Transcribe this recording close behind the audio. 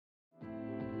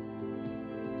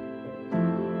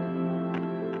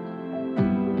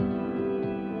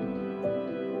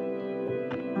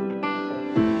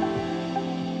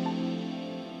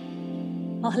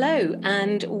Well, hello,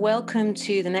 and welcome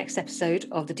to the next episode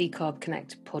of the Decarb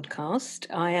Connect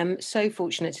podcast. I am so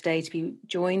fortunate today to be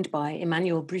joined by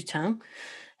Emmanuel Brutin,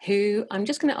 who I'm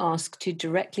just going to ask to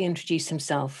directly introduce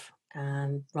himself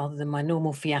rather than my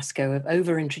normal fiasco of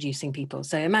over introducing people.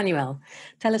 So, Emmanuel,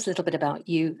 tell us a little bit about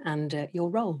you and your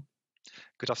role.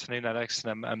 Good afternoon, Alex,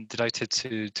 and I'm delighted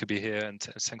to be here, and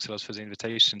thanks a lot for the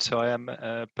invitation. So I am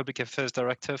Public Affairs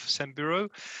Director for Cembureau.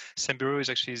 Cembureau is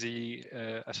actually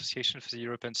the Association for the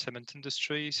European Cement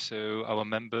Industry. So our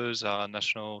members are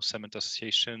national cement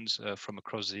associations from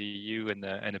across the EU and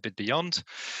a bit beyond.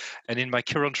 And in my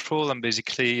current role, I'm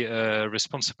basically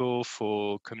responsible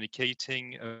for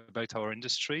communicating about our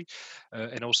industry,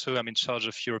 and also I'm in charge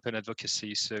of European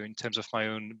advocacy. So in terms of my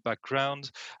own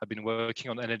background, I've been working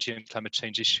on energy and climate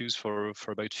change issues for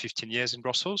about 15 years in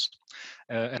Brussels.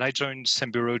 And I joined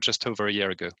Cembureau just over a year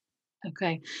ago.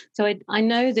 Okay, so I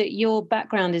know that your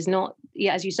background is not,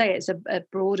 as you say, it's a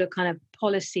broader kind of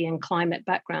policy and climate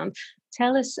background.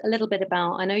 Tell us a little bit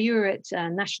about, I know you were at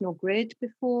National Grid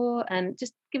before, and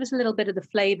just give us a little bit of the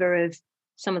flavour of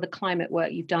some of the climate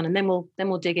work you've done, and then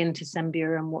we'll dig into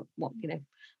Cembureau and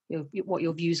what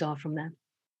your views are from there.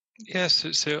 Yes,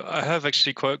 so I have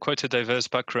actually quite a diverse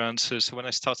background. So when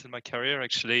I started my career,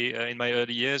 actually in my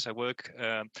early years, I work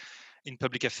in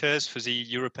public affairs for the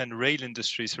European rail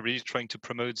industry. So really trying to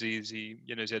promote the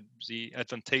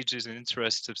advantages and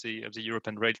interests of the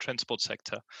European rail transport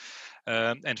sector.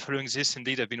 And following this,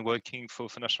 indeed, I've been working for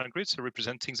National Grid, so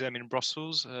representing them in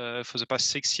Brussels for the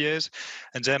past 6 years.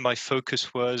 And then my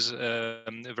focus was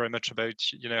very much about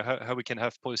how we can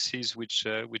have policies which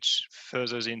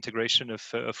further the integration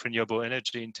of renewable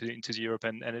energy into the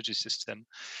European energy system.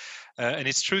 And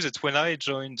it's true that when I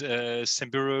joined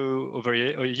Cembureau over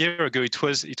a year ago, it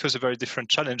was a very different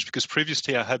challenge, because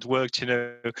previously I had worked,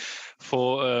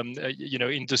 for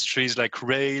industries like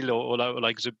rail or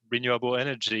like the renewable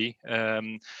energy,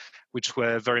 which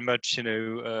were very much in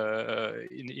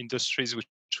industries which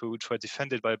were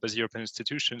defended by the European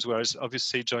institutions, whereas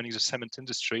obviously joining the cement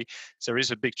industry, there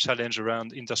is a big challenge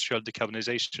around industrial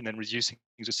decarbonization and reducing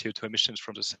the CO2 emissions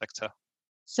from the sector.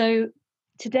 So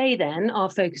today, then, our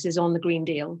focus is on the Green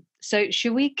Deal. So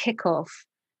should we kick off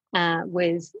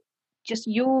with just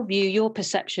your view, your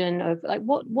perception of like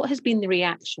what has been the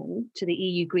reaction to the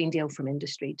EU Green Deal from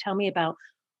industry? Tell me about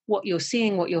what you're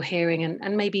seeing, what you're hearing,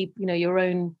 and maybe your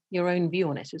own view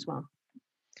on it as well.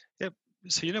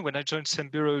 So, when I joined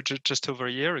Cembureau just over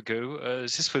a year ago,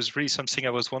 this was really something I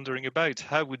was wondering about.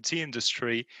 How would the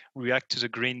industry react to the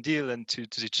Green Deal and to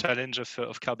the challenge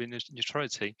of carbon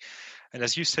neutrality? And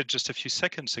as you said just a few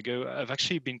seconds ago, I've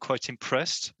actually been quite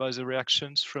impressed by the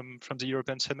reactions from the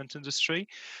European cement industry.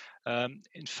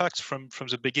 In fact, from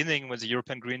the beginning, when the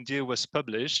European Green Deal was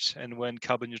published and when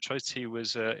carbon neutrality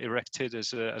was erected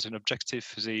as an objective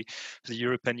for the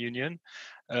European Union,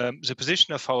 the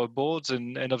position of our boards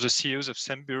and of the CEOs of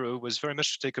Cembureau was very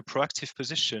much to take a proactive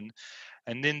position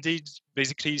and indeed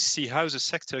basically see how the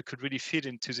sector could really fit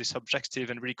into this objective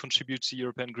and really contribute to the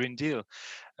European Green Deal.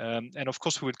 And of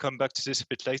course, we will come back to this a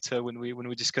bit later when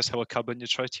we discuss our carbon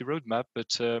neutrality roadmap.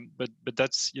 But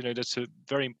that's a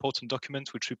very important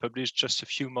document which we published just a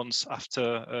few months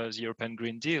after the European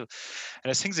Green Deal. And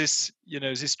I think this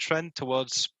trend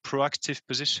towards proactive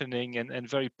positioning and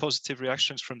very positive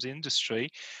reactions from the industry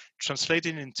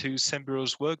translated into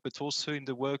Cembureau's work, but also in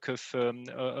the work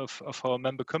of our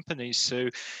member companies. So,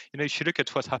 if you look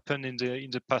at what happened in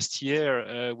the past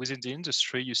year within the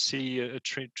industry, you see a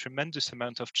tremendous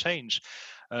amount of change.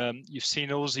 You've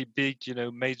seen all the big,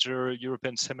 major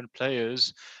European cement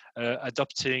players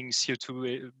adopting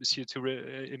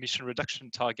CO2 emission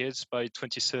reduction targets by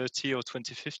 2030 or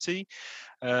 2050.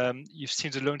 You've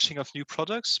seen the launching of new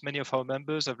products. Many of our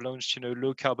members have launched,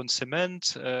 low carbon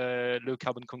cement, low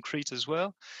carbon concrete as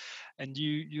well. And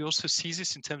you also see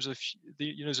this in terms of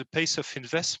the pace of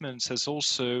investments has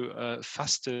also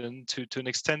fastened to an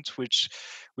extent which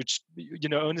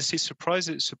honestly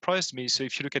surprised me. So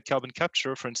if you look at carbon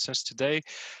capture, for instance, today,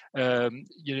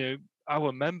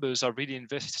 our members are really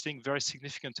investing very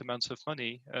significant amounts of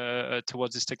money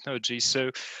towards this technology. So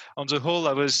on the whole,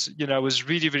 I was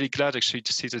really, really glad actually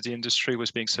to see that the industry was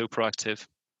being so proactive.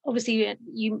 Obviously,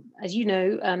 as you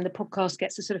know, the podcast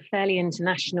gets a sort of fairly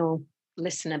international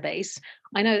listener base.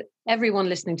 I know everyone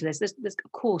listening to this, there's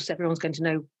of course, everyone's going to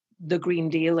know the Green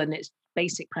Deal and its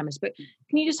basic premise, but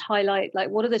can you just highlight like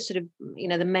what are the sort of,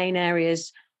 the main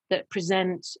areas that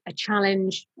present a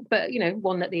challenge, but,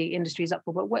 one that the industry is up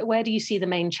for, but where do you see the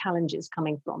main challenges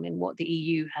coming from in what the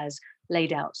EU has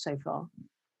laid out so far?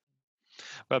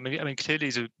 Well, I mean, clearly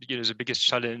the biggest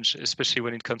challenge, especially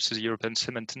when it comes to the European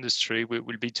cement industry, will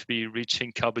be to be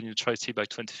reaching carbon neutrality by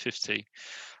 2050.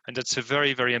 And that's a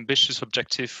very, very ambitious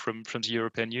objective from the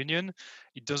European Union.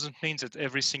 It doesn't mean that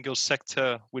every single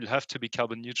sector will have to be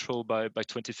carbon neutral by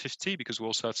 2050, because we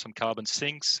also have some carbon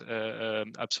sinks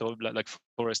like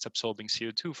forest absorbing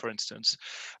CO2, for instance.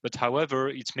 But however,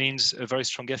 it means a very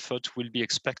strong effort will be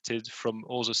expected from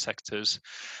all the sectors.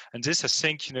 And this, I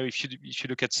think, if you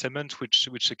look at cement,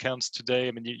 which accounts today,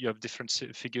 I mean, you have different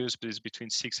figures, but it's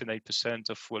between 6 and 8%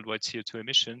 of worldwide CO2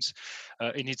 emissions.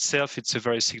 In itself, it's a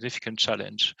very significant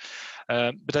challenge.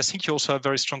 But I think you also have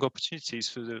very strong opportunities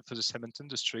for the cement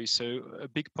industry. So a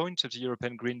big point of the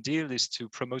European Green Deal is to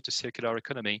promote a circular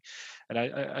economy, and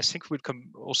I think we'll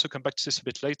also come back to this a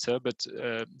bit later. But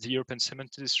the European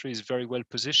cement industry is very well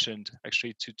positioned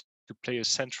actually to play a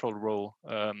central role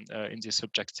in this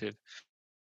objective.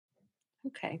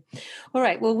 Okay. All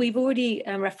right. Well, we've already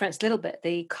referenced a little bit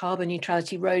the carbon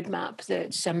neutrality roadmap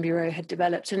that Cemburo had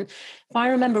developed. And if I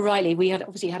remember rightly, we had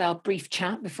obviously had our brief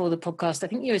chat before the podcast. I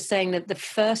think you were saying that the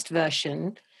first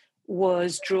version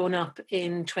was drawn up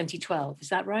in 2012. Is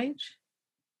that right?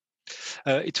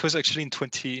 It was actually in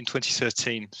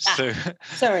 2013. So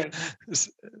sorry.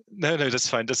 No, that's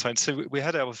fine. That's fine. So we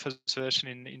had our first version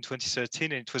in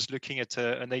 2013, and it was looking at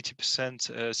an 80%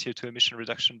 CO2 emission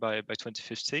reduction by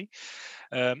 2050.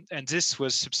 And this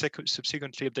was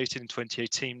subsequently updated in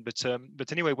 2018.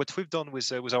 But anyway, what we've done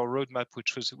with our roadmap,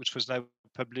 which was now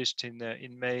published in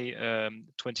May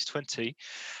 2020,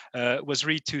 was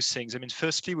really two things. I mean,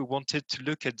 firstly, we wanted to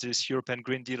look at this European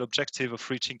Green Deal objective of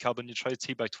reaching carbon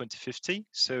neutrality by 2050.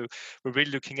 So we're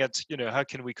really looking at, how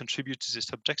can we contribute to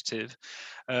this objective?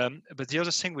 But the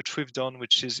other thing which we've done,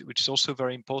 which is also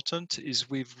very important, is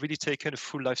we've really taken a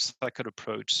full life cycle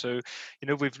approach. So,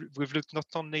 we've looked not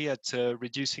only at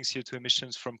reducing CO2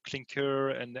 emissions from clinker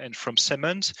and from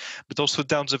cement, but also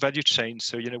down the value chain.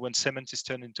 So, when cement is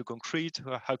turned into concrete,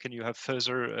 how can you have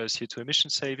further CO2 emission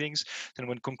savings? And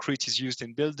when concrete is used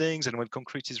in buildings, and when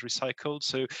concrete is recycled.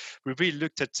 So we really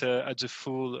looked at the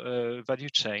full value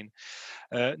chain.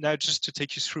 Now, just to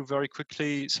take you through very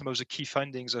quickly some of the key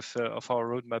findings of our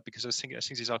roadmap, because I think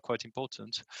these are quite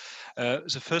important.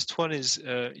 The first one is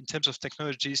in terms of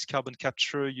technologies, carbon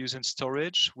capture, use and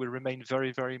storage will remain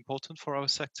very, very important for our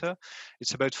sector.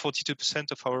 It's about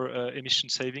 42% of our emission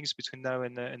savings between now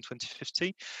and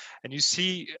 2050. And you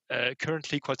see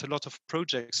currently quite a lot of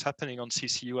projects happening on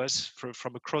CCUS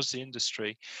from across the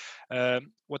industry.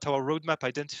 What our roadmap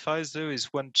identifies, though, is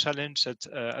one challenge that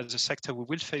as a sector we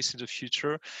will face in the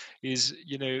future is,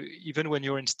 even when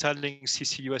you're installing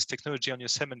CCUS technology on your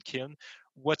cement kiln,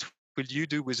 what will you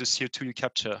do with the CO2 you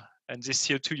capture? And this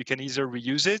CO2, you can either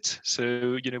reuse it.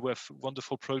 So, we have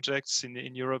wonderful projects in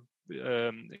Europe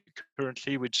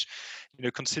currently, which,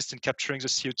 consist in capturing the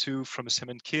CO2 from a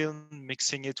cement kiln,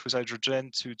 mixing it with hydrogen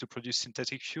to produce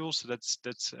synthetic fuel. So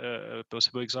that's a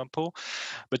possible example.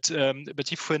 But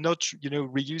if we're not,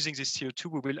 reusing this CO2,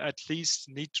 we will at least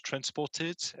need to transport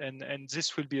it, and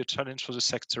this will be a challenge for the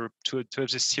sector to have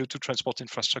this CO2 transport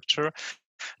infrastructure.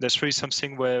 That's really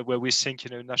something where we think,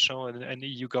 national and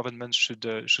EU governments should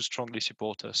strongly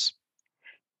support us.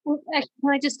 Well, can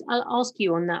I just ask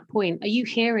you on that point? Are you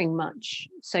hearing much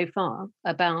so far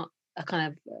about a kind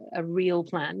of a real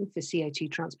plan for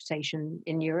CO2 transportation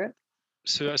in Europe?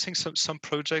 So I think some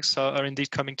projects are indeed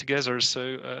coming together.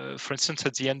 So, for instance,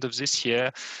 at the end of this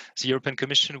year, the European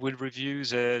Commission will review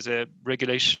the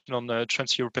regulation on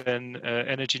trans-European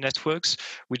energy networks,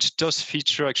 which does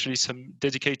feature actually some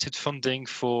dedicated funding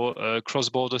for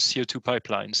cross-border CO2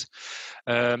 pipelines.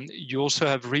 You also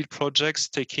have real projects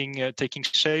taking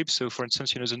shape. So, for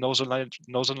instance, the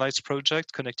Northern Lights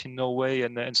project connecting Norway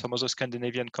and some other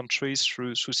Scandinavian countries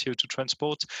through CO2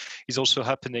 transport is also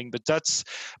happening. But that's,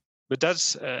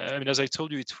 I mean, as I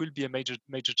told you, it will be a major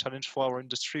challenge for our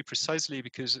industry, precisely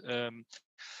because,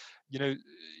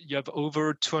 you have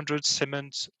over 200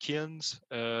 cement kilns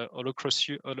all across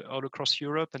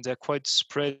Europe, and they're quite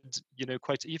spread,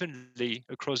 quite evenly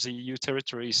across the EU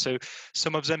territory. So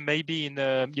some of them may be in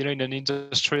an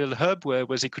industrial hub where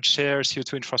they could share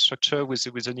CO2 infrastructure with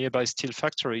a nearby steel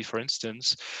factory, for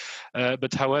instance.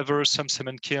 But however, some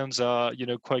cement kilns are,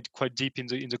 quite deep in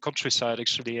the countryside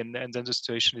actually, and then the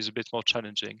situation is a bit more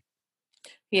challenging.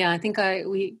 Yeah, I think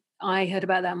I heard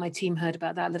about that. My team heard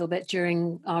about that a little bit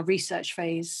during our research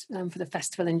phase for the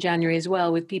festival in January as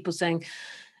well, with people saying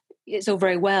it's all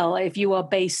very well if you are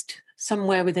based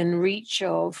somewhere within reach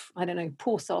of, I don't know,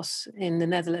 Porthos in the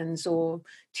Netherlands or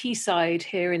Teesside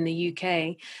here in the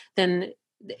UK, then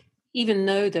even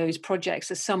though those projects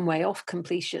are some way off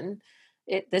completion,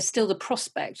 there's still the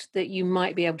prospect that you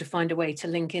might be able to find a way to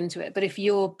link into it. But if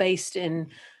you're based in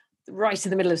right in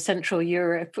the middle of Central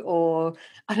Europe, or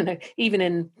I don't know, even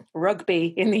in Rugby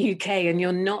in the UK, and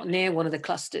you're not near one of the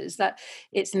clusters, that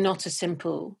it's not as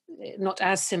simple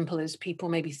as people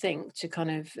maybe think to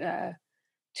kind of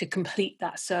to complete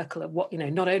that circle of what,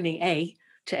 not only A,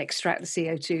 to extract the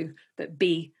CO2, but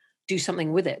B, do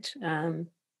something with it.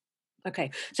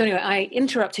 Okay, so anyway, I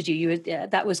interrupted you.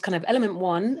 That was kind of element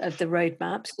one of the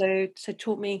roadmap. So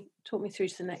talk me through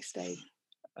to the next stage.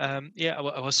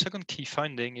 Our second key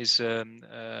finding is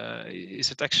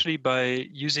that actually by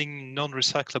using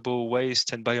non-recyclable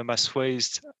waste and biomass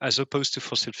waste as opposed to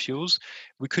fossil fuels,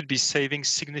 we could be saving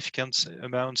significant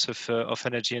amounts of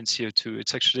energy and CO2.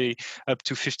 It's actually up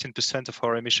to 15% of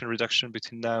our emission reduction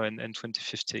between now and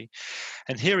 2050.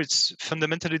 And here it's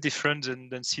fundamentally different than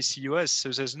CCUS. So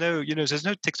there's no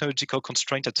technological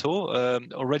constraint at all.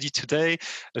 Already today,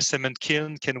 a cement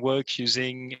kiln can work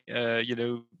using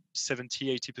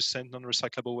 70-80%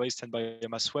 non-recyclable waste and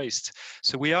biomass waste.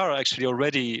 So we are actually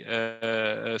already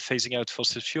phasing out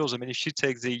fossil fuels. I mean, if you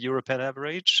take the European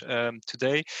average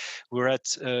today, we're at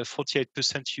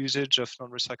 48% usage of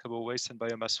non-recyclable waste and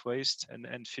biomass waste, and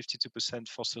 52%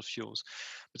 fossil fuels.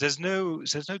 But there's no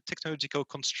technological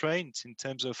constraint in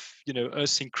terms of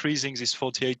us increasing this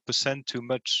 48% to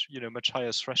much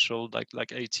higher threshold,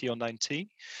 like 80 or 90.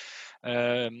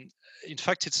 In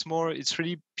fact, it's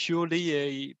really purely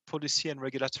a policy and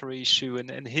regulatory issue.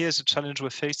 And here's a challenge we're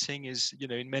facing is,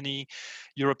 in many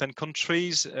European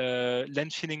countries,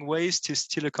 landfilling waste is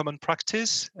still a common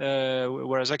practice,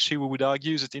 whereas actually we would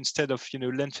argue that instead of,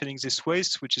 landfilling this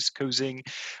waste, which is causing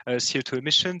CO2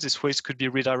 emissions, this waste could be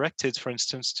redirected, for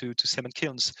instance, to cement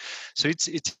kilns. So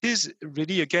it is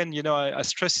really, again, I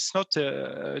stress it's not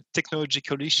a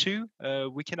technological issue.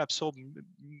 We can absorb,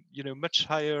 much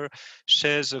higher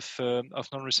shares of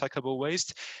non-recyclable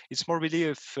waste. It's more really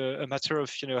a matter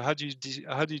of how do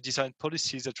you design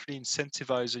policies that really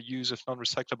incentivize the use of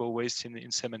non-recyclable waste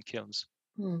in cement kilns.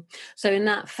 So in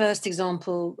that first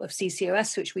example of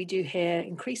CCUS, which we do hear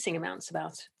increasing amounts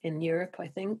about in Europe, I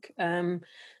think the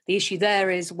issue there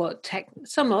is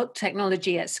somewhat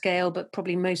technology at scale, but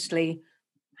probably mostly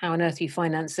how on earth you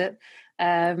finance it.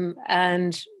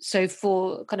 And so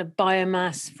for kind of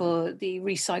biomass, for the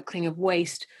recycling of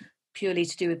waste, purely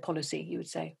to do with policy, you would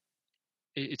say?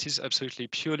 It is absolutely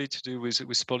purely to do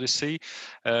with policy,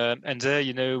 and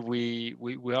there, we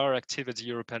are active at the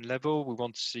European level. We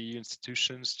want the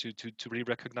institutions to really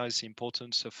recognize the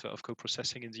importance of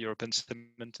co-processing in the European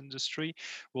cement industry.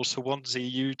 We also want the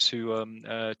EU to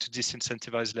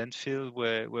disincentivize landfill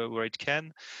where it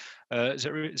can.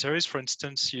 There is, for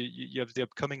instance, you have the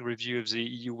upcoming review of the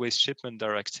EU Waste Shipment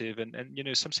Directive,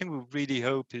 and something we really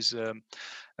hope is,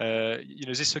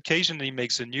 this occasionally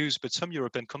makes the news, but some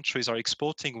European countries are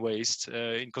exporting waste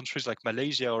in countries like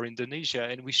Malaysia or Indonesia,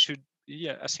 and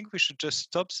I think we should just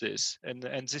stop this,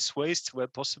 and this waste, where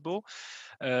possible,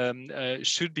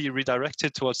 should be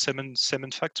redirected towards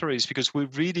cement factories, because we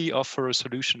really offer a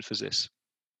solution for this.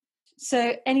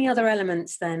 So any other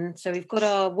elements then? So we've got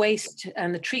our waste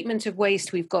and the treatment of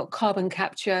waste. We've got carbon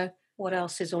capture. What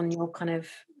else is on your kind of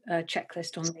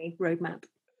checklist on the roadmap?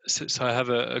 So I have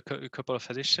a couple of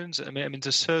additions. I mean,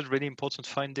 the third really important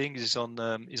finding is on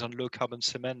low carbon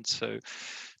cement. So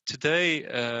today,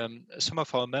 some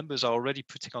of our members are already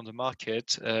putting on the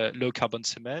market low carbon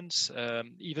cements.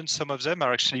 Even some of them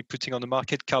are actually putting on the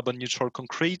market carbon neutral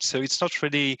concrete. So it's not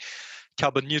really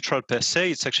carbon neutral per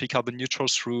se, it's actually carbon neutral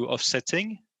through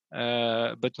offsetting.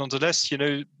 But nonetheless,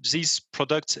 these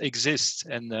products exist,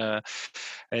 and they're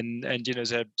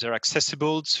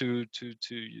accessible to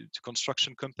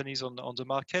construction companies on the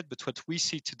market. But what we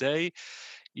see today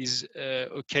is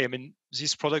okay. I mean,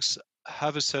 these products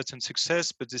have a certain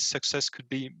success, but this success could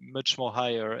be much more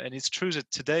higher. And it's true that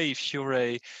today, if you're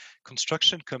a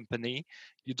construction company,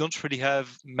 you don't really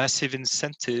have massive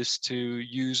incentives to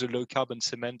use a low carbon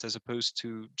cement as opposed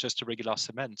to just a regular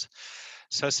cement.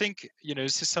 So I think,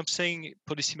 this is something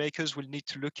policymakers will need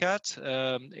to look at.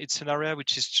 It's an area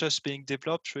which is just being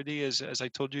developed, really, as I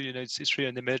told you, it's really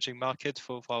an emerging market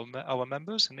for our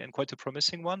members, and quite a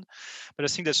promising one. But I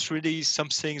think that's really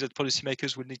something that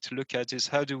policymakers will need to look at, is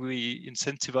how do we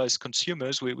incentivize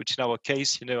consumers, which in our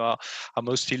case, are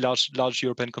mostly large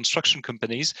European construction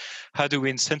companies. How do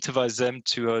we incentivize them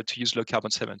to use low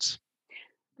carbon cements?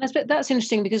 That's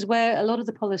interesting, because where a lot of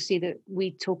the policy that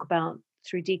we talk about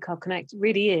through Decarb Connect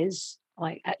really is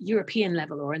like at European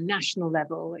level or a national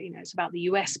level, it's about the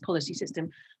US policy system.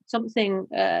 Something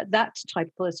that type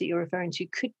of policy you're referring to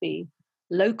could be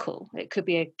local. It could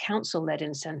be a council-led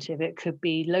incentive. It could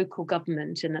be local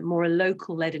government and more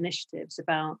local-led initiatives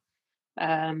about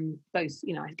both,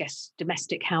 I guess,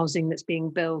 domestic housing that's being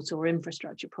built or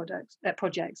infrastructure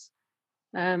projects.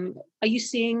 Are you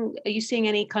seeing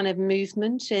any kind of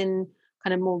movement in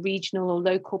kind of more regional or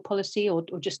local policy, or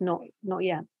just not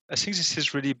yet? I think this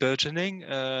is really burgeoning,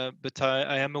 but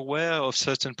I am aware of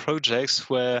certain projects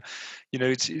where,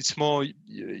 it's more,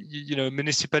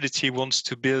 municipality wants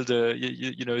to build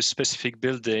a specific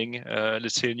building,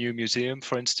 let's say a new museum,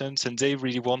 for instance, and they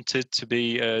really want it to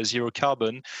be zero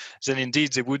carbon. Then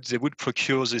indeed they would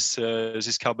procure this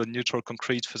carbon neutral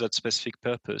concrete for that specific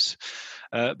purpose.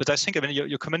 But I think,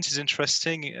 your comment is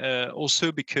interesting,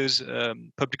 also because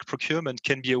public procurement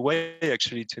can be a way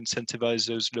actually to incentivize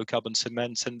those low carbon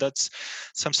cements, and that's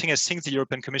something I think the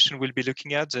European Commission will be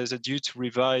looking at. There's a due to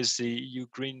revise the EU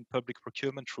Green Public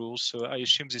Procurement rules, so I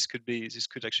assume this could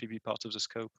actually be part of the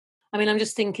scope. I mean, I'm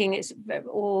just thinking it's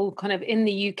all kind of in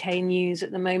the UK news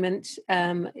at the moment,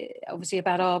 obviously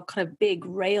about our kind of big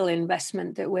rail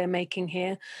investment that we're making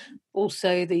here.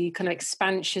 Also the kind of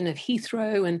expansion of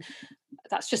Heathrow, and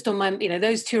that's just on my,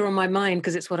 those two are on my mind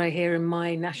because it's what I hear in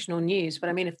my national news. But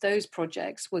I mean, if those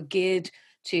projects were geared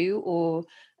to or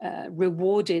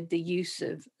rewarded the use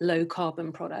of low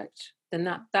carbon product, then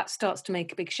that starts to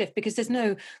make a big shift, because there's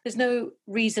no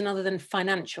reason other than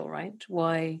financial, right,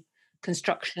 why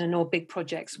construction or big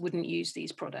projects wouldn't use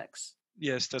these products.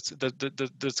 Yes, that's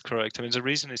correct. I mean, the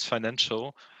reason is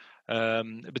financial.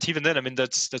 But even then, I mean,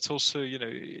 that's also,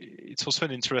 it's also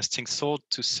an interesting thought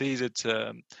to see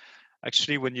that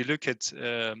actually, when you look at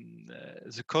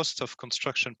the cost of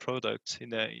construction product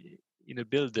in a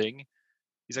building,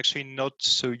 is actually not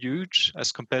so huge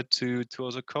as compared to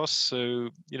other costs. So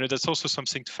that's also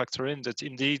something to factor in. That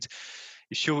indeed,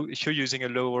 if you're using a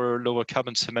lower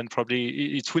carbon cement,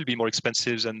 probably it will be more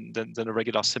expensive than a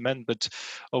regular cement. But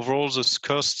overall, those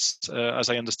costs, as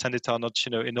I understand it, are not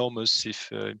enormous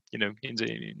if in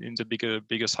the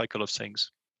bigger cycle of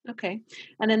things. Okay,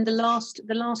 and then the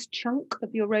last chunk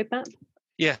of your roadmap.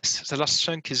 Yes, the last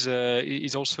chunk is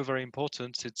also very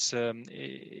important.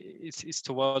 It's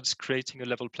towards creating a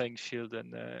level playing field,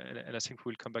 and I think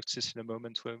we'll come back to this in a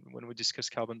moment when we discuss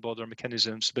carbon border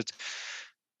mechanisms. But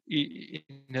in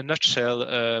a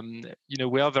nutshell,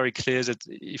 we are very clear that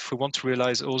if we want to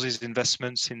realize all these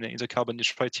investments in the carbon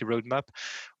neutrality roadmap,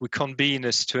 we can't be in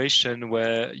a situation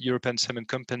where European cement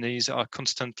companies are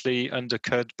constantly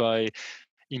undercut by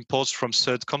imports from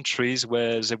third countries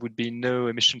where there would be no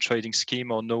emission trading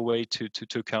scheme or no way to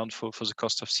account for the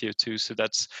cost of CO2. So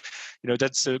that's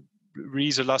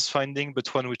really the last finding, but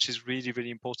one which is really, really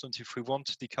important if we want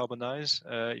to decarbonize,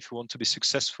 if we want to be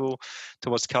successful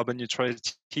towards carbon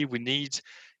neutrality. We need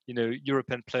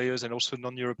European players and also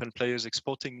non-European players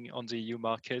exporting on the EU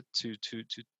market to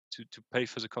pay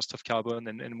for the cost of carbon,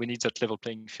 and we need that level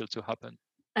playing field to happen.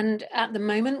 And at the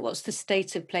moment, what's the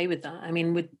state of play with that? I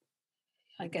mean,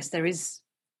 I guess there is,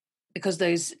 because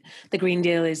the Green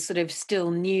Deal is sort of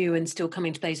still new and still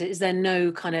coming to place. Is there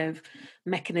no kind of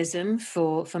mechanism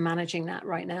for managing that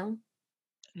right now?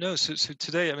 No. So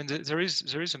today, I mean, there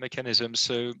is a mechanism.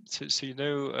 So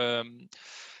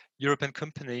European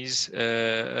companies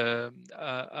are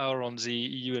on the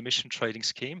EU emission trading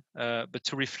scheme, but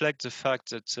to reflect the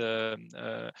fact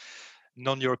that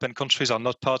non-European countries are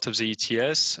not part of the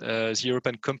ETS, the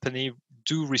European company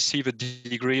do receive a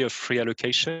degree of free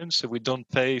allocation. So we don't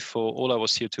pay for all our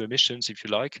CO2 emissions, if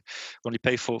you like. We only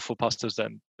pay for part of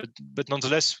them. But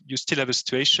nonetheless, you still have a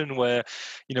situation where,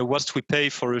 whilst we pay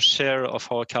for a share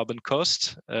of our carbon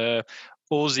cost,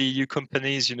 all the EU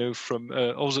companies, from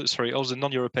all the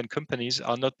non-European companies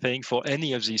are not paying for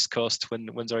any of these costs when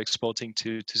they're exporting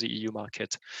to the EU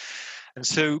market. And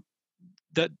so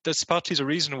that's partly the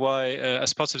reason why,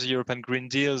 as part of the European Green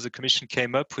Deal, the Commission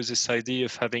came up with this idea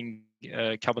of having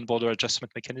a carbon border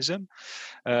adjustment mechanism,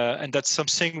 and that's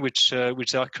something which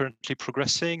they are currently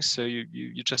progressing. So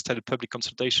you just had a public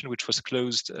consultation which was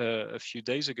closed a few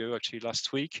days ago, actually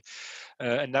last week,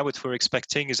 and now what we're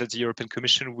expecting is that the European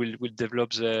Commission will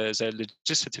develop their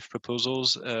legislative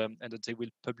proposals, and that they will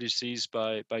publish these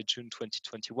by June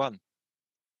 2021.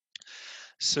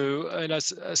 So, and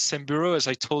as Semburo, as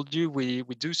I told you, we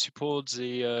do support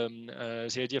the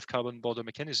idea of carbon border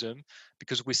mechanism,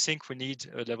 because we think we need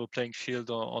a level playing field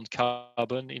on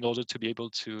carbon in order to be able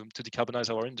to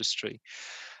decarbonize our industry.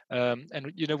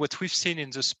 And what we've seen in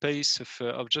the space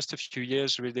of just a few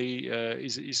years really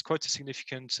is quite a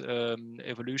significant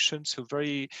evolution. So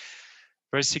very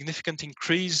very significant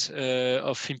increase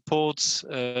of imports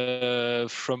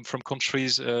from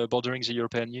countries bordering the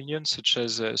European Union, such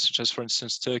as for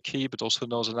instance Turkey, but also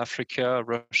Northern Africa,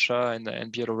 Russia,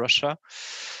 and Belarus.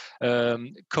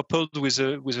 Coupled with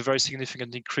a very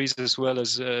significant increase as well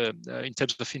as in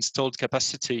terms of installed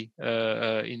capacity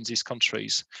in these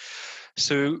countries.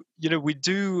 So we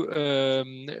do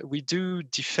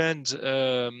defend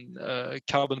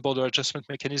carbon border adjustment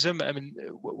mechanism. I mean,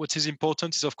 what is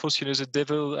important is, of course, the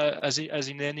devil, as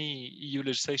in any EU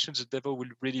legislation, the devil will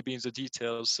really be in the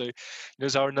details. So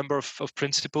there are a number of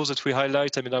principles that we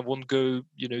highlight. I mean, I won't go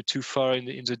too far in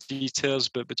the details,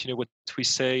 but what we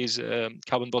say is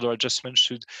carbon border adjustment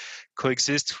should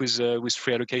coexist with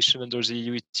free allocation under the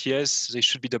EU ETS. They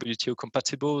should be WTO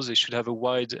compatible. They should have a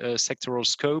wide sectoral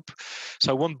scope.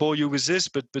 So I won't bore you with this,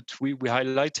 but we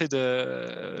highlighted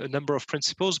a number of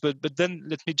principles. But then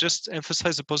let me just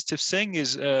emphasize the positive thing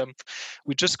is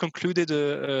we just conducted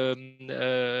a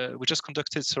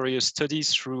study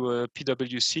through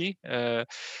PwC,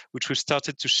 which we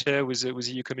started to share with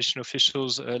EU Commission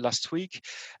officials last week.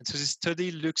 And so this study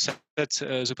looks at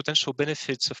the potential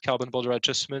benefits of carbon border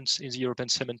adjustments in the European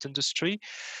cement industry.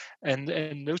 And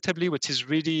notably, what is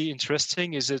really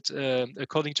interesting is that,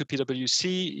 according to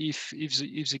PwC,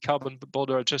 if the carbon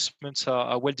border adjustments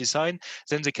are well designed,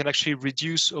 then they can actually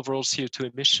reduce overall CO2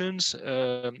 emissions,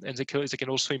 and they can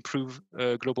also improve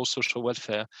global social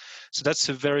welfare. So that's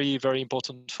a very, very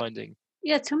important finding.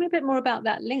 Yeah, tell me a bit more about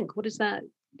that link. What does that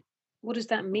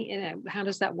mean? How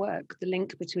does that work? The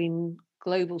link between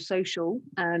global social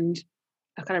and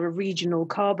a kind of a regional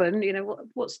carbon.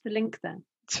 What's the link there?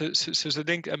 So the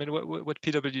link, I mean, what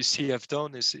PwC have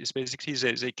done is basically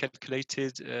they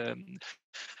calculated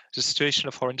the situation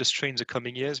of our industry in the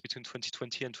coming years between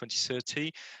 2020 and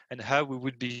 2030, and how we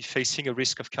would be facing a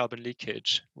risk of carbon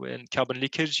leakage. When carbon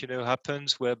leakage,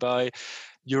 happens whereby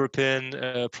European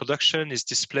production is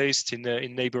displaced in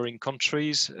neighboring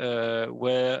countries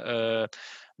where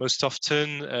most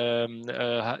often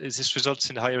this results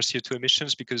in higher CO2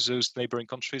 emissions because those neighboring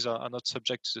countries are not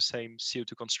subject to the same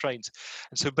CO2 constraints.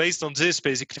 And so based on this,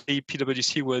 basically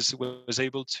PwC was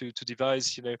able to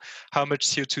devise, how much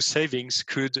CO2 savings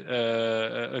could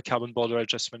a carbon border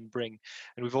adjustment bring.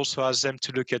 And we've also asked them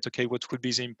to look at, okay, what would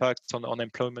be the impact on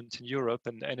employment in Europe?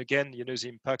 And again, the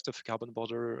impact of a carbon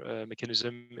border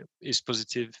mechanism is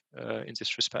positive in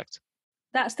this respect.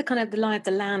 That's the kind of the lie of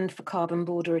the land for carbon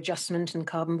border adjustment and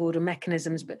carbon border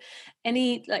mechanisms. But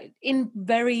in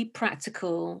very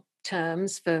practical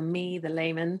terms for me, the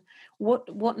layman,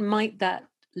 what might that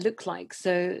look like?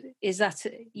 So is that,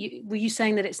 were you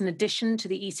saying that it's an addition to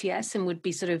the ETS and would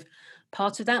be sort of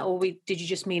part of that? Or did you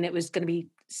just mean it was going to be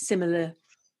similar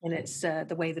in its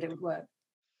the way that it would work?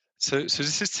 So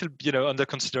this is still, under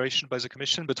consideration by the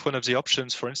Commission. But one of the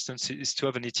options, for instance, is to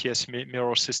have an ETS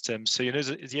mirror system. So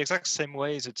the exact same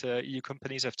way that EU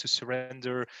companies have to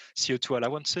surrender CO2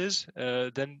 allowances,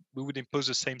 then we would impose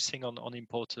the same thing on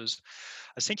importers.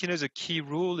 I think the key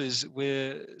rule is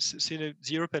the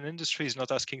European industry is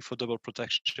not asking for double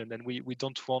protection, and we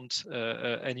don't want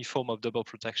any form of double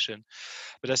protection.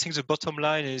 But I think the bottom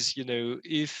line is,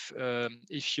 if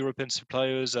European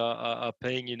suppliers are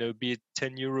paying, be it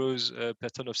 10 euros per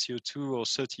ton of CO2 or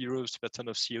 30 euros per ton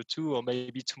of CO2, or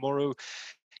maybe tomorrow,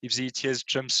 if the ETS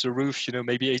jumps the roof,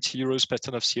 maybe 80 euros per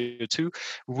ton of CO2,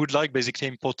 we would like basically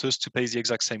importers to pay the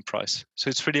exact same price. So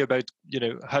it's really about,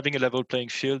 having a level playing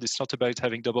field. It's not about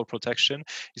having double protection.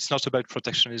 It's not about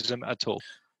protectionism at all.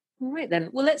 Right then.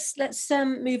 Well, let's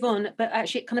move on. But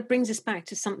actually, it kind of brings us back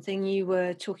to something you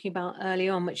were talking about early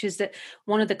on, which is that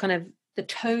one of the kind of the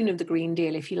tone of the Green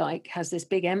Deal, if you like, has this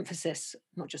big emphasis,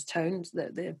 not just tones,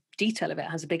 the detail of it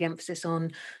has a big emphasis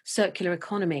on circular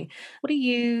economy. What do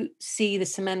you see the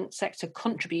cement sector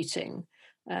contributing?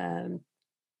 Everyone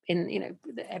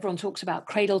talks about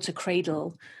cradle to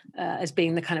cradle as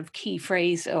being the kind of key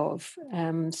phrase of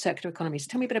circular economy. So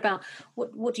tell me a bit about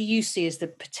what do you see as the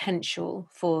potential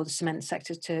for the cement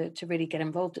sector to really get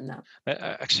involved in that?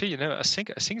 Actually, I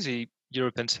think the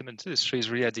European cement industry is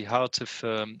really at the heart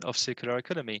of circular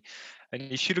economy. And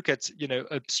if you look at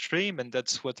upstream, and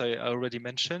that's what I already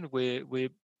mentioned, we're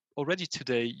already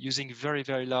today using very,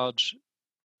 very large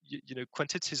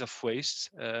quantities of waste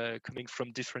coming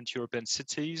from different European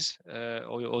cities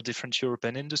or different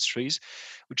European industries,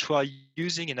 which we are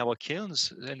using in our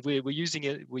kilns, and we're using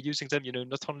them,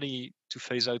 not only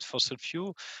phase out fossil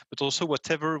fuel, but also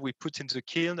whatever we put in the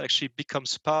kiln actually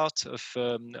becomes part of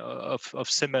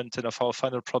cement and of our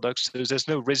final products. So there's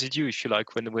no residue, if you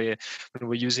like, when we're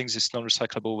using this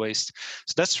non-recyclable waste.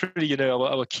 So that's really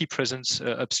our key presence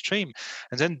upstream.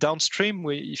 And then downstream,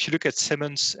 if you look at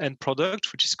cement's end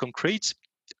product, which is concrete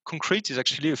is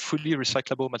actually a fully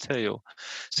recyclable material.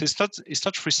 So it's not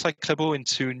recyclable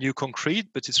into new concrete,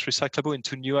 but it's recyclable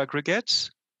into new aggregates,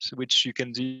 so which you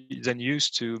can then use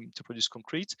to produce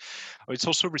concrete. Or it's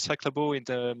also recyclable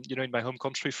in my home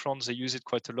country, France. They use it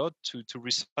quite a lot to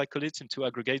recycle it into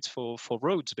aggregates for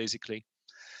roads, basically.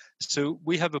 So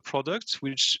we have a product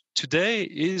which today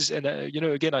is, and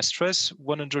again, I stress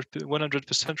 100%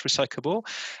 recyclable,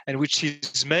 and which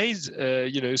is made,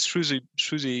 through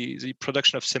the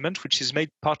production of cement, which is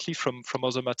made partly from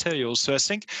other materials. So I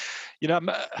think, I'm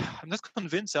not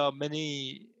convinced there are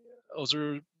many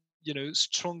other,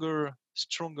 stronger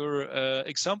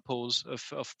examples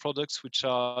of products which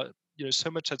are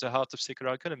so much at the heart of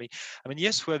circular economy. I mean,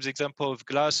 yes, we have the example of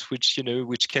glass, which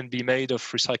can be made of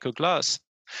recycled glass.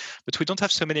 But we don't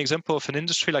have so many examples of an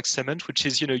industry like cement, which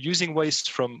is using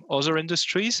waste from other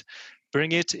industries,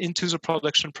 bring it into the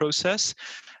production process,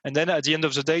 and then at the end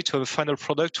of the day to have a final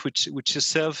product which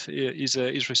itself is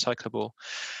recyclable.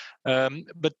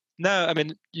 But now, I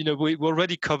mean, we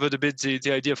already covered a bit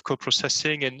the idea of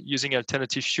co-processing and using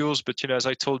alternative fuels. But as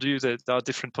I told you, that there are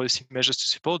different policy measures to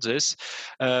support this.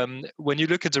 When you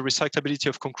look at the recyclability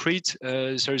of concrete,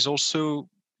 there is also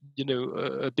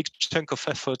a big chunk of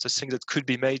effort, I think, that could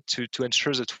be made to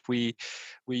ensure that we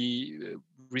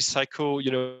recycle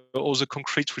all the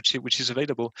concrete which is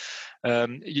available.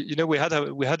 We had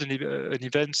an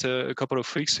event a couple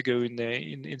of weeks ago in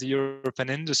the European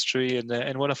industry,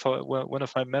 and one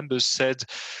of my members said,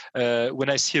 when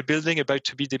I see a building about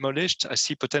to be demolished, I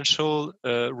see potential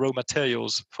raw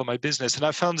materials for my business. And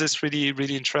I found this really,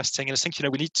 really interesting. And I think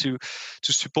we need to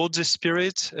support this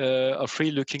spirit of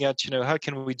really looking at how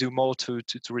can we do more to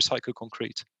recycle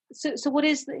concrete. So what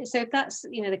is so if that's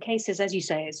the case is, as you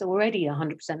say, it's already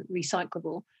 100%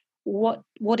 recyclable.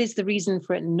 What is the reason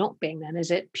for it not being then?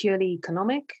 Is it purely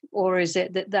economic, or is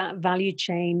it that value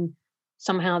chain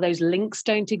somehow those links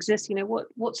don't exist?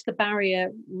 What's the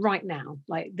barrier right now?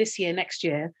 Like this year, next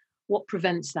year, what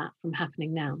prevents that from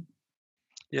happening now?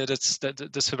 Yeah, that's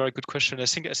a very good question. I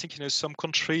think some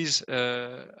countries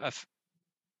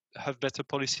have better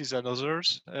policies than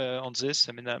others on this.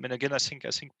 I mean, again, I think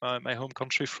my home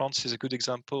country, France, is a good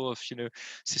example of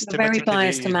systematically. Very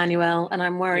biased, Emmanuel, and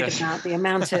I'm worried about the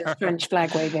amount of French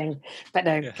flag waving. But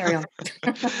no, carry on.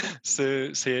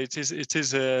 So it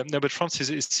is. No, but France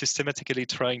is systematically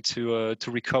trying to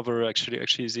recover actually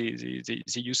the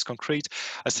used concrete.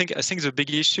 I think the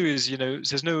big issue is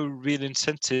there's no real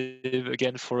incentive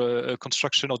again for a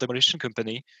construction or demolition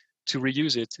company to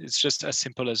reuse it. It's just as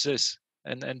simple as this.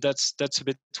 And that's a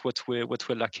bit what we're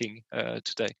lacking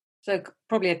today. So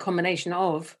probably a combination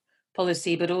of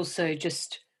policy, but also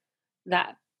just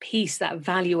that piece, that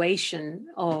valuation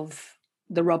of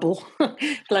the rubble,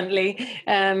 bluntly,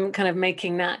 kind of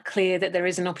making that clear that there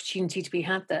is an opportunity to be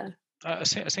had there. I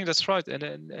think that's right, and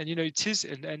it is,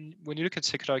 and when you look at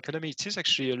circular economy, it is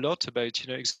actually a lot about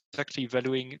exactly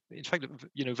valuing, in fact,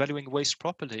 valuing waste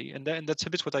properly, and that's a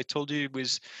bit what I told you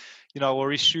with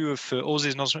our issue of all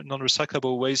these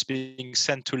non-recyclable waste being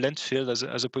sent to landfill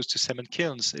as opposed to cement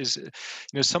kilns. Is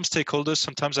some stakeholders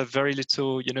sometimes have very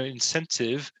little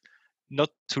incentive not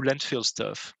to landfill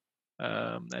stuff.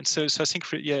 And so I think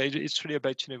it's really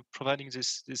about providing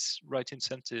this right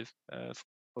incentive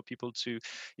for people to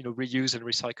reuse and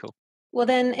recycle. Well,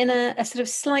 then, in a sort of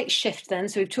slight shift, then,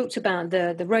 so we've talked about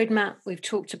the roadmap, we've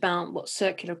talked about what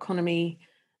circular economy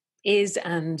is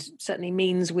and certainly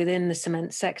means within the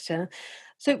cement sector.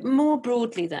 So more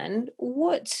broadly then,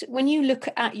 when you look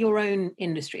at your own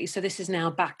industry, so this is now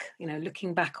back,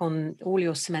 looking back on all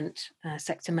your cement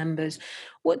sector members,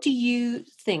 what do you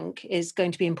think is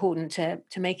going to be important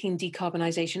to making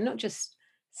decarbonisation not just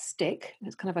stick,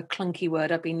 it's kind of a clunky word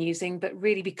I've been using, but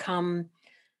really become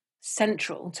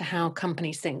central to how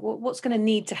companies think? What's going to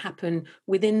need to happen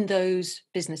within those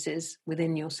businesses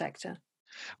within your sector?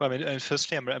 Well, I mean,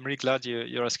 firstly, I'm really glad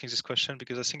you're asking this question,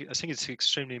 because I think it's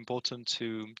extremely important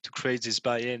to create this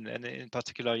buy-in, and in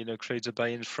particular, create the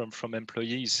buy-in from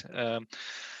employees.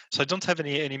 So I don't have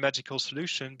any magical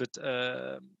solution, but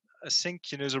I think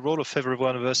the role of every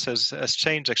one of us has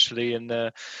changed actually, and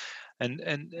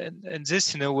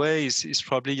this in a way is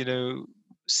probably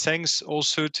thanks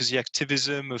also to the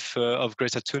activism of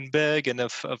Greta Thunberg and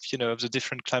of the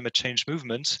different climate change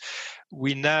movements.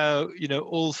 We now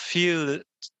all feel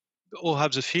all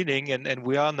have the feeling, and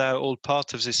we are now all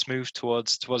part of this move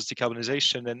towards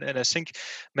decarbonization. And I think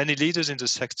many leaders in the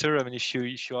sector, I mean, if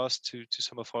you ask to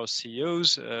some of our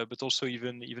CEOs, but also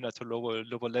even at a lower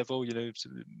level,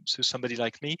 so somebody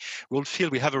like me, we all feel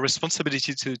we have a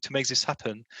responsibility to make this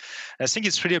happen. I think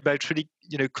it's really about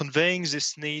conveying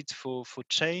this need for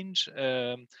change.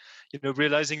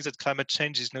 Realizing that climate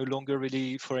change is no longer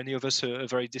really for any of us a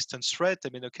very distant threat. I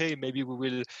mean, okay, maybe we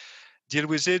will deal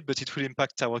with it, but it will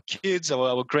impact our kids,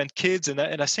 our grandkids,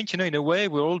 and I think in a way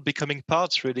we're all becoming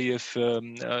parts really of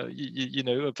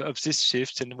of this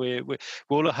shift, and we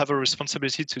all have a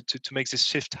responsibility to make this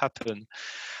shift happen.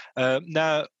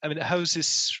 Now, I mean, how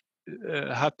this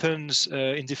happens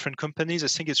in different companies, I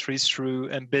think it's really through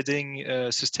embedding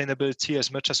sustainability as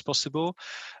much as possible,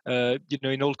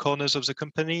 in all corners of the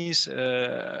companies.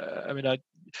 I mean,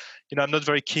 I'm not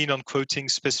very keen on quoting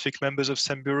specific members of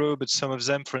Semburo, but some of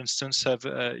them, for instance, have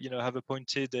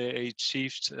appointed a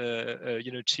chief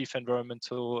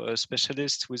environmental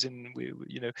specialist within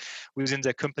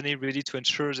their company, really to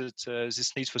ensure that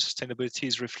this need for sustainability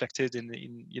is reflected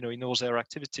in all their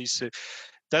activities. So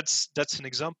that's an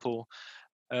example.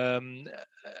 I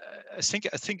think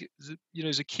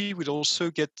the key would also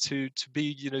get to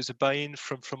be the buy-in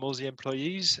from all the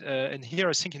employees, and here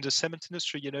I think in the cement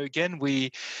industry, again we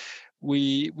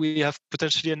have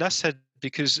potentially an asset,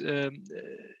 because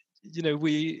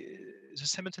the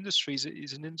cement industry is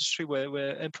an industry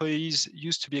where employees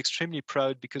used to be extremely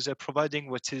proud because they're providing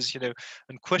what is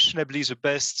unquestionably the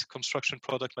best construction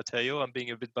product material. I'm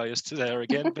being a bit biased there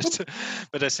again,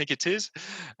 but I think it is.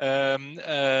 But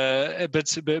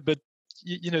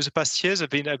the past years have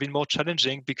been more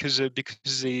challenging because the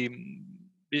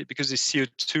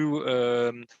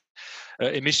CO2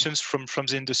 emissions from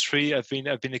the industry have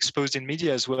been exposed in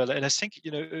media as well. And I think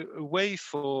a way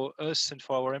for us and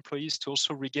for our employees to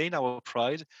also regain our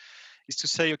pride is to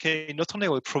say, okay, not only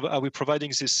are we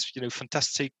providing this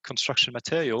fantastic construction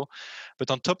material, but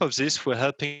on top of this, we're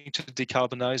helping to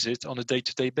decarbonize it on a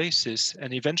day-to-day basis,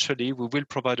 and eventually we will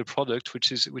provide a product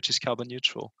which is carbon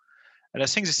neutral. And I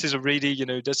think this is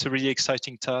that's a really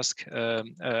exciting task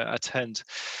at hand.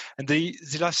 And the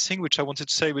last thing which I wanted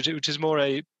to say, which is more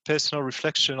a personal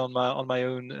reflection on my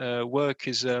own work,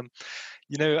 is I've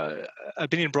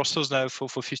been in Brussels now for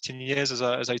 15 years,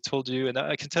 as I told you, and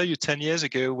I can tell you 10 years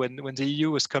ago when the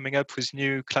EU was coming up with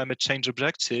new climate change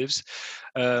objectives,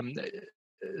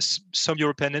 some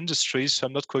European industries, so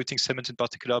I'm not quoting cement in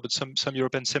particular, but some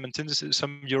European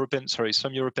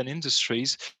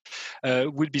industries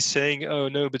will be saying, oh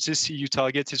no, but this EU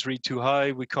target is really too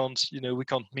high. We can't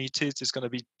meet it. It's going to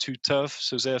be too tough.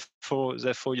 So therefore, our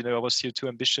CO2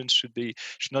 ambitions should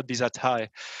not be that high.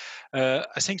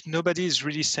 I think nobody is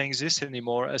really saying this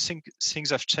anymore. I think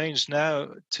things have changed now.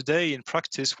 Today, in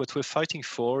practice, what we're fighting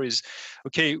for is,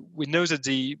 okay, we know that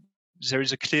there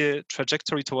is a clear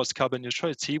trajectory towards carbon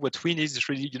neutrality. What we need is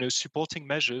really, supporting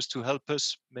measures to help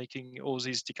us making all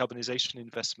these decarbonization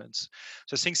investments.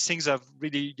 So I think things have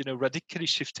really, radically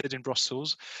shifted in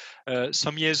Brussels.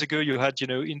 Some years ago, you had,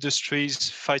 industries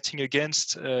fighting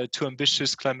against too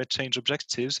ambitious climate change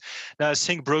objectives. Now, I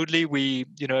think broadly,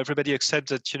 everybody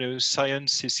accepts that,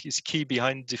 science is key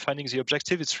behind defining the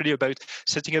objective. It's really about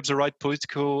setting up the right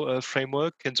political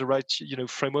framework and the right,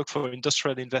 framework for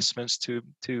industrial investments to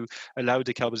allow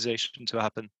decarbonization to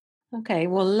happen. Okay,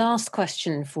 well, last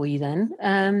question for you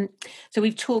then. So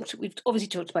we've obviously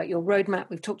talked about your roadmap.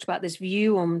 We've talked about this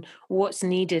view on what's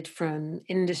needed from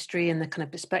industry and the kind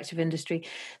of perspective of industry.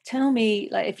 Tell me,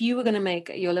 like, if you were going to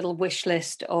make your little wish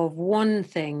list of one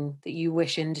thing that you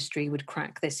wish industry would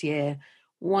crack this year,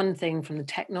 one thing from the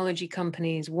technology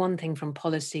companies, one thing from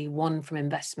policy, one from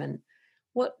investment.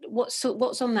 What's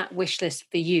on that wish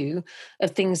list for you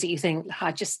of things that you think,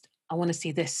 I want to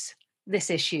see this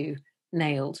issue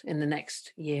nailed in the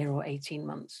next year or 18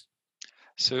 months?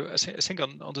 So I think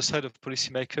on the side of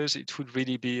policymakers, it would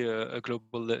really be a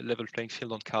global level playing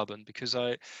field on carbon, because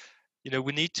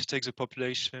we need to take the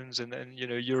populations and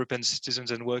European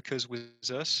citizens and workers with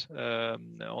us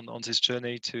on this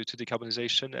journey to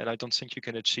decarbonization. And I don't think you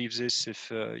can achieve this if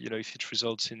it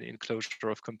results in closure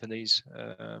of companies.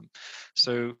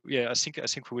 So yeah, I think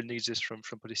we will need this from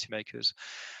policymakers.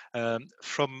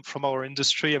 From our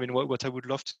industry, I mean, what I would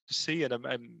love to see, and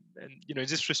in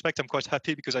this respect, I'm quite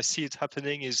happy because I see it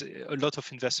happening, is a lot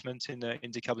of investment in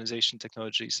decarbonization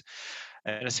technologies.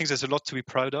 And I think there's a lot to be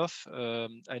proud of,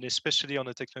 and especially on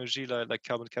a technology like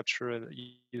carbon capture,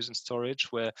 use and storage,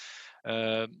 where,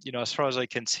 as far as I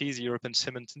can see, the European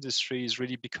cement industry is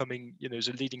really becoming,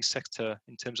 the leading sector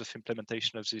in terms of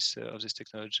implementation of this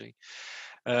technology.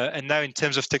 And now, in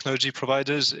terms of technology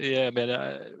providers, yeah, I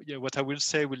mean, what I will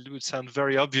say will would sound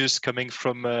very obvious coming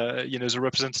from the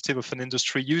representative of an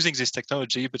industry using this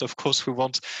technology. But of course, we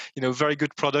want very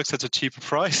good products at a cheaper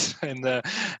price, and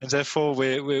therefore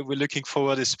we're looking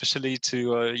forward, especially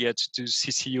to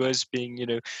CCUS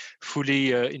being fully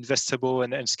investable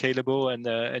and scalable. And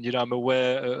I'm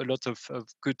aware a lot of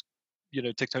good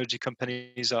technology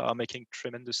companies are making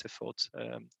tremendous effort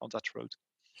on that road.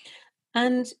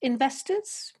 And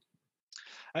investors?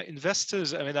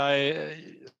 Investors, I mean,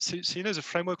 the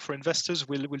framework for investors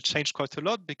will change quite a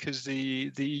lot, because the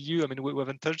EU, I mean, we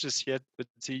haven't touched this yet, but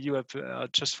the EU are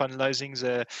just finalizing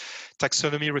the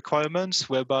taxonomy requirements,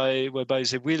 whereby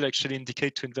they will actually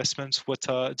indicate to investments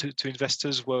to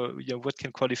investors what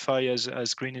can qualify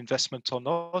as green investment or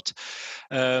not.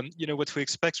 What we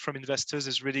expect from investors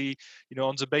is really,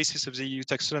 on the basis of the EU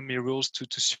taxonomy rules, to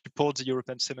support the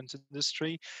European cement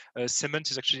industry.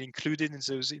 Cement is actually included in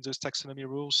those taxonomy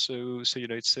rules. So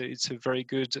it's a very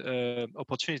good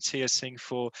opportunity, I think,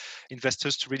 for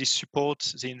investors to really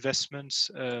support the investments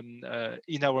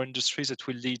in our industries that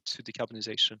will lead to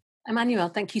decarbonization. Emmanuel,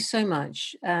 thank you so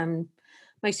much.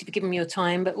 Mostly for giving me your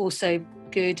time, but also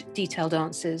good, detailed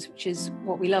answers, which is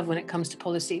what we love when it comes to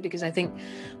policy, because I think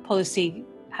policy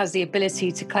has the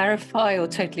ability to clarify or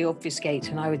totally obfuscate.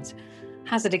 And I would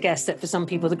hazard a guess that for some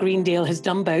people, the Green Deal has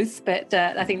done both, but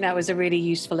I think that was a really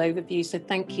useful overview. So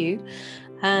thank you.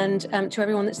 And to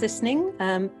everyone that's listening,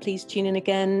 please tune in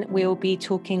again. We'll be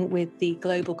talking with the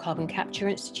Global Carbon Capture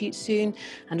Institute soon,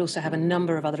 and also have a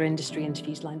number of other industry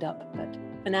interviews lined up. But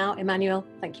for now, Emmanuel,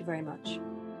 thank you very much.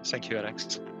 Thank you,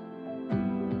 Alex.